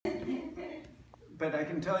but I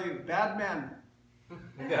can tell you, bad men.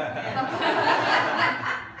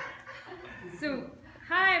 So,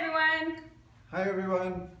 hi everyone. Hi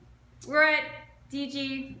everyone. We're at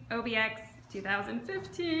DG OBX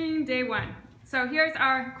 2015, day 1. So here's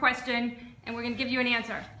our question, and we're going to give you an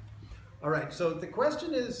answer. All right, so the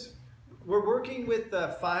question is, we're working with the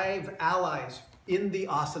 5 allies in the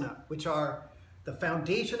asana, which are the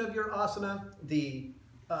foundation of your asana, the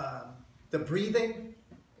breathing,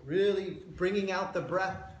 really bringing out the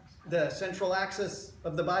breath, the central axis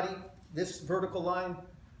of the body, this vertical line,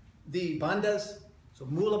 the bandhas, so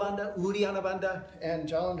Mula Bandha, Uddiyana Bandha, and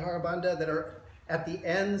Jalandhara Bandha that are at the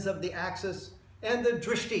ends of the axis, and the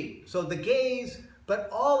drishti, so the gaze, but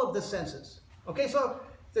all of the senses. Okay, so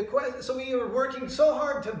we are working so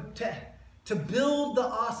hard to build the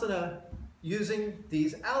asana using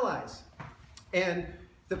these allies. And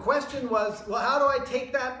the question was, well, how do I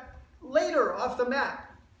take that later off the mat?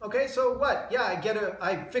 Okay, so what? Yeah,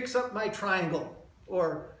 I fix up my triangle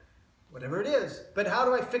or whatever it is. But how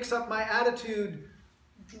do I fix up my attitude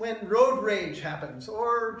when road rage happens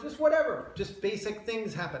or just whatever, just basic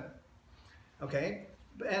things happen? Okay,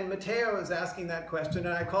 and Matteo is asking that question,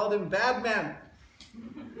 and I called him bad man.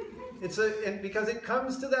 And because it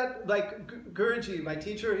comes to that, like Guruji, my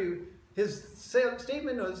teacher, his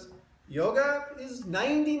statement was, yoga is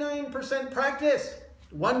 99% practice,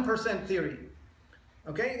 1% theory.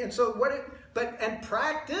 Okay, and so and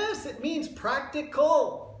practice, it means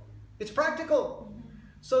practical. It's practical.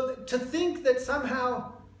 So to think that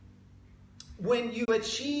somehow when you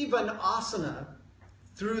achieve an asana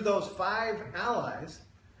through those 5 allies,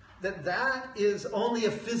 that is only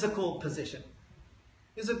a physical position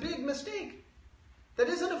is a big mistake. That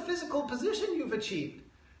isn't a physical position you've achieved.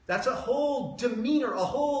 That's a whole demeanor, a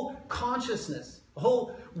whole consciousness, a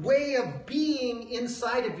whole way of being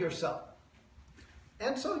inside of yourself.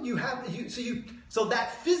 And so so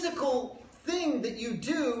that physical thing that you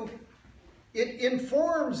do, it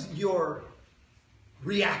informs your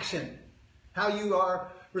reaction, how you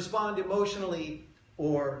respond emotionally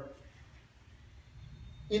or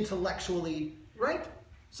intellectually, right?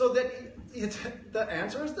 So that the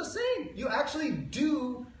answer is the same. You actually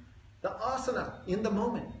do the asana in the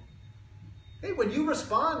moment. Hey, when you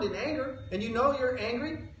respond in anger and you know you're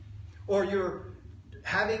angry or you're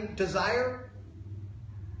having desire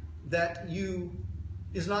that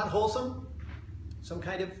is not wholesome, some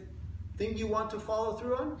kind of thing you want to follow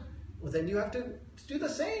through on, well then you have to do the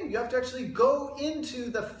same. You have to actually go into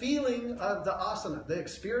the feeling of the asana, the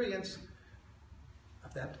experience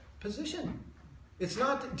of that position. It's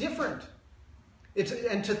not different.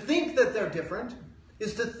 And to think that they're different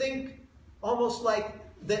is to think almost like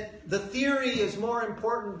that the theory is more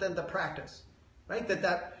important than the practice, right?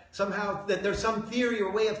 That somehow there's some theory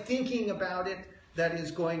or way of thinking about it that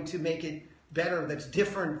is going to make it better, that's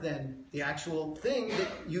different than the actual thing that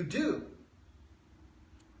you do.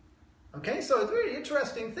 Okay, so it's a very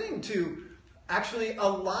interesting thing to actually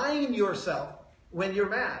align yourself when you're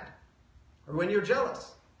mad or when you're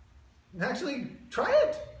jealous. Actually, try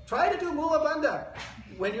it. Try to do Mula Bandha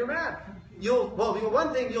when you're mad.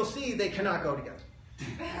 One thing you'll see, they cannot go together.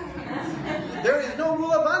 There is no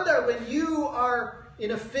Mula Bandha when you are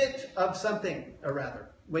in a fit of something, or rather,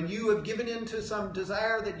 when you have given in to some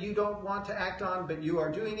desire that you don't want to act on, but you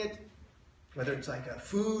are doing it, whether it's like a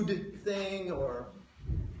food thing or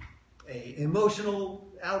an emotional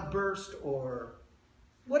outburst or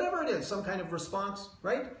whatever it is, some kind of response,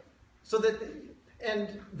 right? So that,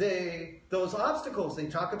 and those obstacles, they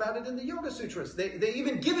talk about it in the Yoga Sutras. They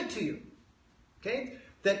even give it to you, okay?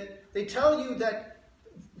 That they tell you that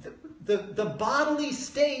the bodily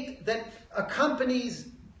state that accompanies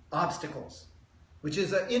obstacles, which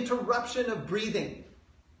is an interruption of breathing.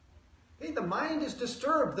 Okay? The mind is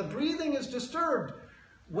disturbed, the breathing is disturbed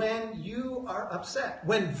when you are upset.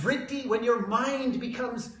 When vritti, when your mind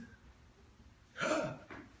becomes, when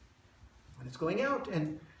it's going out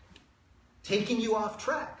and taking you off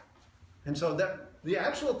track. And so the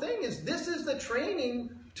actual thing is, this is the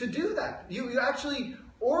training to do that. You actually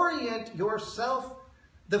orient yourself.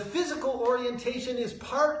 The physical orientation is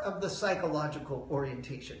part of the psychological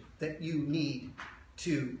orientation that you need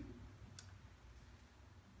to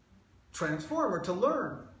transform or to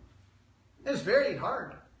learn. It's very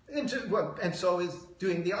hard. And so is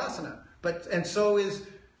doing the asana. And so is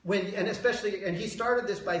and he started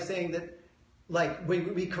this by saying that, like,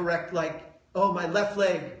 we correct, like, oh, my left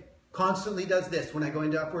leg constantly does this when I go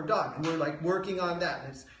into upward dog. And we're like working on that.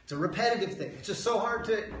 And it's a repetitive thing. It's just so hard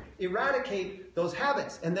to eradicate those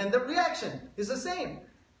habits. And then the reaction is the same.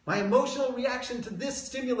 My emotional reaction to this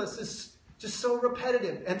stimulus is just so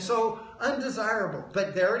repetitive and so undesirable.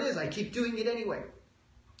 But there it is. I keep doing it anyway.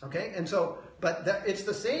 Okay? And so, but it's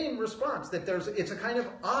the same response, that it's a kind of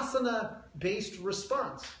asana-based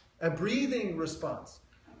response, a breathing response,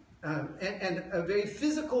 and a very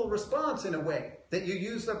physical response in a way, that you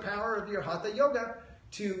use the power of your hatha yoga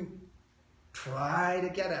to try to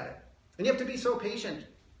get at it. And you have to be so patient,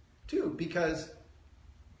 too, because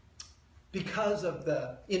of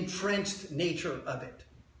the entrenched nature of it,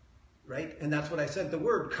 right? And that's what I said, the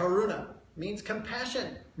word karuna means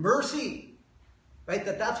compassion, mercy, right?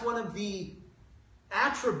 That's one of the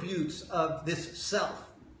attributes of this self.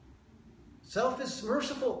 Self is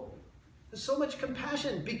merciful. There's so much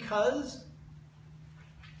compassion because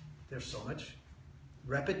there's so much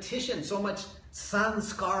repetition, so much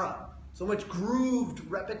sanskara, so much grooved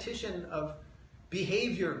repetition of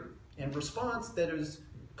behavior and response that is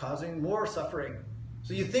causing more suffering.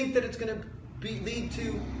 So you think that it's going to lead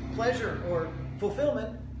to pleasure or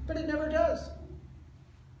fulfillment, but it never does.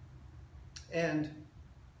 And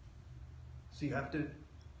so you have to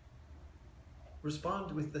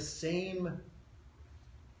respond with the same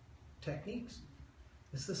techniques.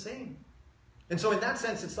 It's the same. And so in that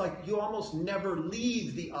sense, it's like you almost never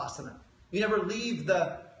leave the asana. You never leave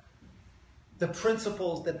the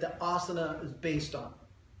principles that the asana is based on.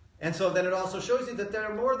 And so then it also shows you that there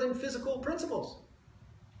are more than physical principles.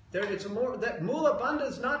 That Mula Bandha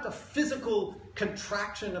is not a physical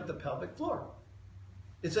contraction of the pelvic floor.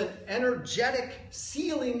 It's an energetic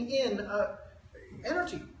sealing in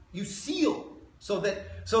energy. You seal so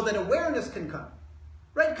that awareness can come.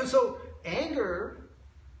 Right? Because so anger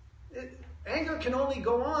can only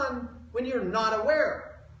go on when you're not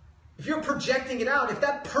aware. If you're projecting it out, if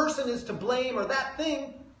that person is to blame or that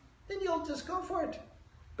thing, then you'll just go for it.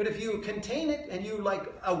 But if you contain it and you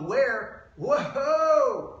aware,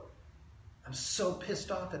 whoa, I'm so pissed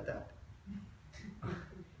off at that.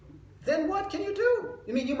 Then what can you do?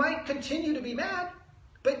 I mean, you might continue to be mad,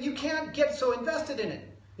 but you can't get so invested in it.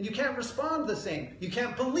 And you can't respond the same. You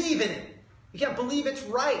can't believe in it. You can't believe it's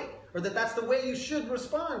right or that that's the way you should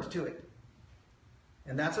respond to it.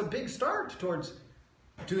 And that's a big start towards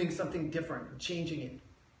doing something different, changing it,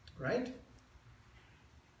 right?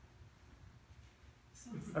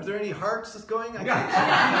 Are there any hearts that's going? Hearts are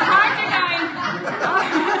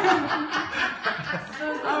going.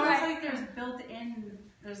 So it's almost like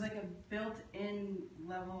there's like a built-in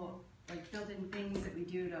level, like built-in things that we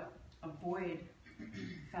do to avoid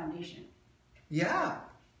foundation. Yeah.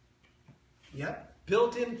 Yep.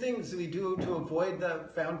 Built-in things that we do to avoid the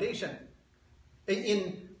foundation.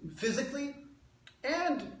 In physically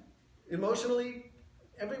and emotionally,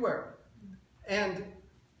 everywhere. And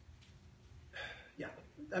yeah,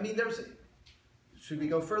 I mean, should we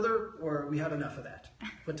go further or we had enough of that?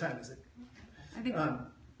 What time is it? I think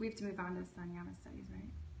we have to move on to Sannyama studies, right?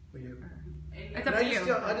 We do. It's up to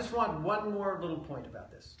you. I just want one more little point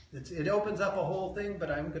about this. It opens up a whole thing,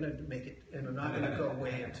 but I'm going to make it, and I'm not going to go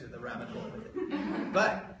way into the rabbit hole with it.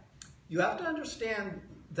 But you have to understand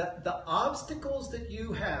that the obstacles that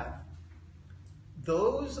you have,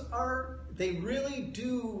 they really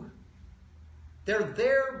do, they're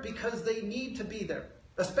there because they need to be there.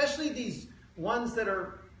 Especially these ones that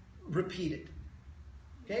are repeated.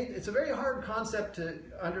 Okay? It's a very hard concept to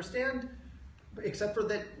understand, except for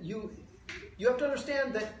that you have to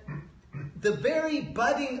understand that the very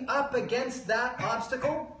butting up against that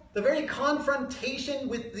obstacle, the very confrontation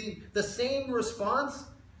with the same response,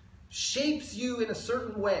 shapes you in a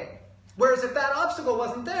certain way. Whereas if that obstacle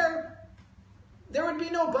wasn't there, there would be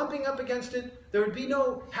no bumping up against it. There would be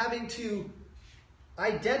no having to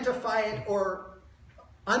identify it or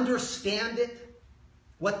understand it,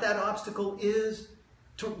 what that obstacle is,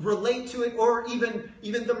 to relate to it, or even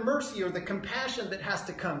the mercy or the compassion that has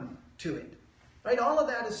to come to it. Right? All of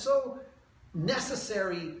that is so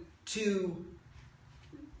necessary to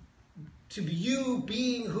you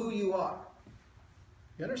being who you are.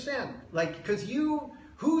 You understand? Because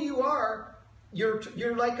who you are,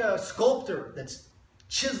 you're like a sculptor that's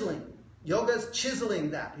chiseling. Yoga's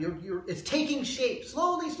chiseling that. It's taking shape.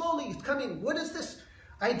 Slowly, it's coming. What is this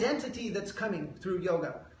identity that's coming through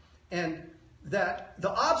yoga? And that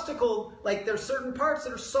the obstacle, there's certain parts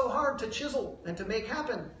that are so hard to chisel and to make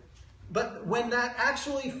happen. But when that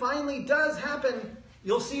actually finally does happen,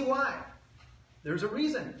 you'll see why. There's a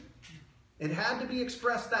reason. It had to be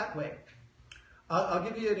expressed that way. I'll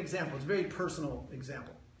give you an example. It's a very personal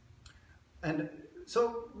example. And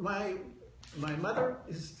so my mother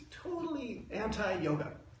is totally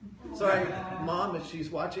anti-yoga. Sorry, Mom, if she's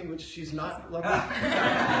watching, which she's not, love me.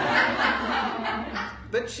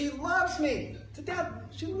 But she loves me to death.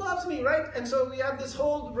 She loves me, right? And so we have this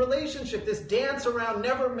whole relationship, this dance around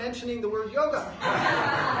never mentioning the word yoga.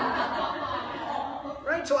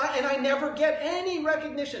 Right? So I never get any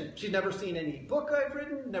recognition. She's never seen any book I've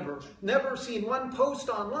written, never seen one post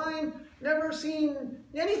online, never seen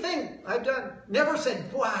anything I've done. Never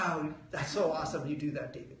said, wow, that's so awesome you do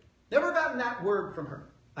that, David. Never gotten that word from her.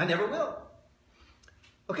 I never will.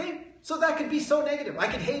 Okay? So that could be so negative. I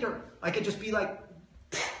could hate her. I could just be like,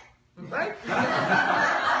 right?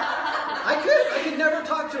 I could never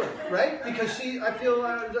talk to her, right? Because I feel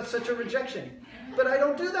that's such a rejection. But I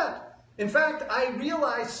don't do that. In fact, I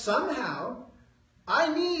realize somehow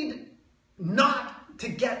I need not to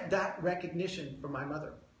get that recognition from my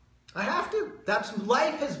mother. I have to.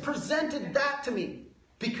 Life has presented that to me.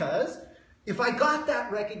 Because if I got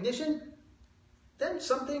that recognition, then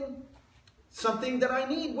something that I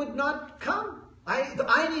need would not come.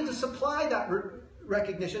 I need to supply that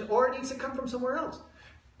recognition, or it needs to come from somewhere else.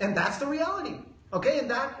 And that's the reality. Okay?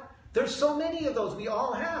 And there's so many of those we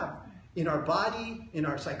all have. In our body, in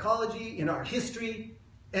our psychology, in our history,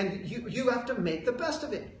 and you have to make the best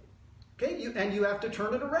of it. Okay? You have to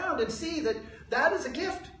turn it around and see that is a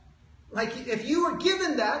gift. Like if you were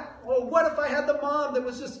given that, well, what if I had the mom that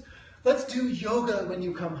was just, let's do yoga when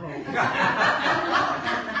you come home.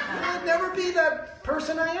 I'd never be that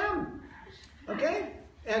person I am. Okay?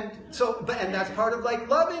 And that's part of like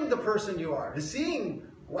loving the person you are, is seeing,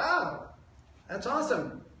 wow, that's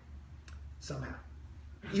awesome. Somehow.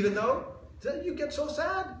 Even though you get so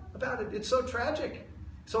sad about it. It's so tragic,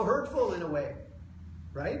 so hurtful in a way,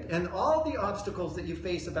 right? And all the obstacles that you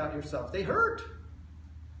face about yourself, they hurt.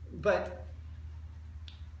 But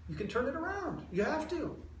you can turn it around. You have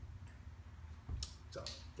to. So,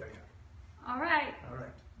 there you go. All right. All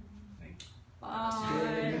right.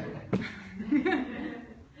 Bye.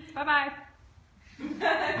 Bye-bye.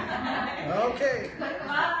 Okay.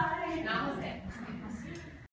 Bye. Namaste.